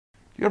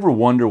You ever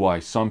wonder why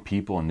some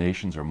people and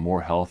nations are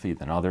more healthy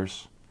than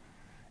others?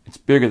 It's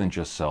bigger than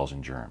just cells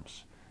and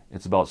germs.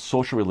 It's about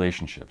social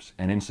relationships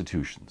and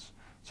institutions,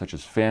 such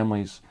as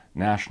families,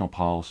 national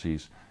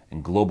policies,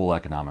 and global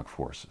economic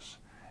forces,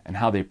 and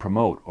how they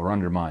promote or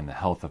undermine the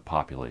health of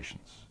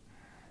populations.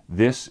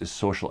 This is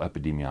social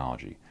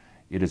epidemiology.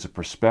 It is a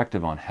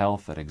perspective on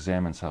health that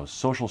examines how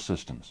social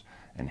systems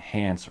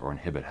enhance or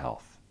inhibit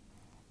health.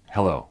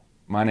 Hello,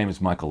 my name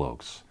is Michael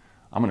Oakes.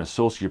 I'm an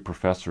associate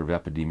professor of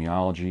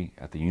epidemiology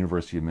at the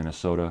University of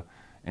Minnesota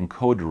and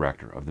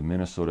co-director of the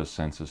Minnesota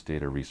Census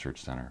Data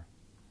Research Center.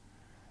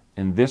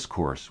 In this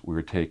course, we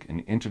will take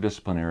an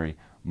interdisciplinary,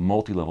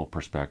 multi-level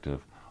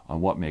perspective on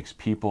what makes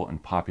people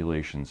and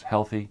populations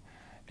healthy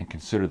and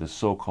consider the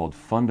so-called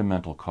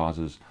fundamental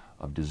causes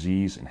of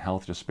disease and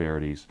health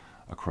disparities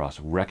across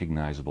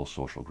recognizable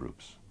social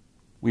groups.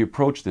 We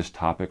approach this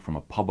topic from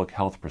a public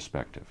health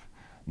perspective,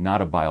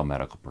 not a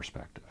biomedical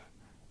perspective.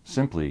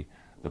 Simply,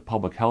 the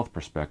public health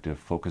perspective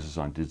focuses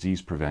on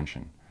disease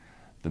prevention.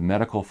 The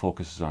medical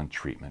focuses on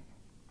treatment.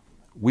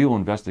 We will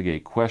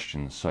investigate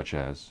questions such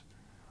as,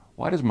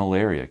 why does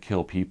malaria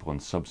kill people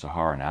in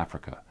sub-Saharan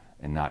Africa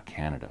and not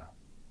Canada?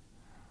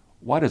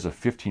 Why does a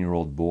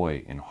 15-year-old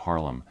boy in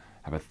Harlem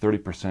have a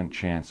 30%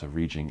 chance of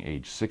reaching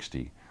age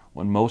 60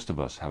 when most of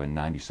us have a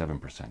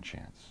 97%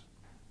 chance?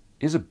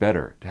 Is it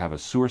better to have a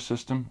sewer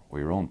system or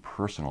your own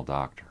personal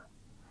doctor?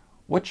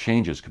 What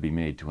changes could be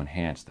made to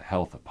enhance the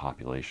health of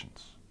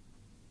populations?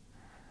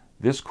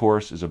 This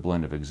course is a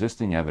blend of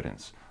existing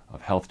evidence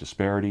of health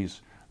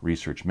disparities,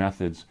 research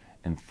methods,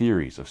 and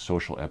theories of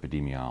social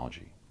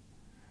epidemiology.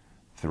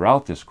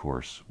 Throughout this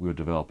course, we will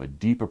develop a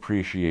deep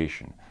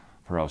appreciation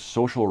for how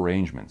social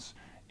arrangements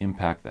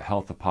impact the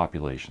health of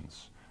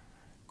populations,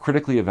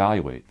 critically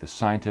evaluate the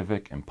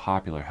scientific and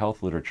popular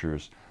health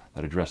literatures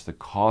that address the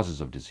causes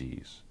of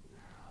disease,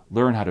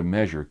 learn how to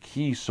measure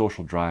key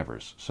social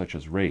drivers such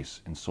as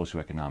race and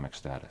socioeconomic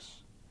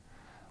status,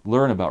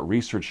 learn about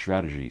research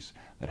strategies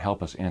that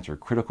help us answer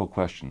critical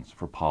questions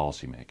for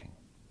policymaking.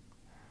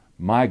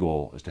 My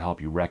goal is to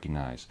help you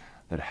recognize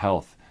that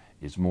health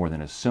is more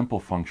than a simple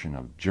function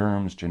of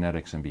germs,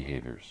 genetics, and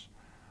behaviors.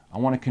 I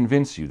want to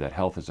convince you that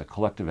health is a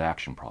collective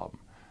action problem,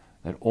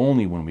 that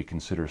only when we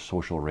consider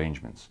social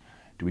arrangements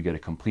do we get a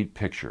complete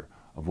picture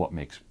of what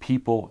makes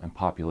people and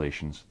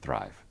populations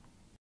thrive.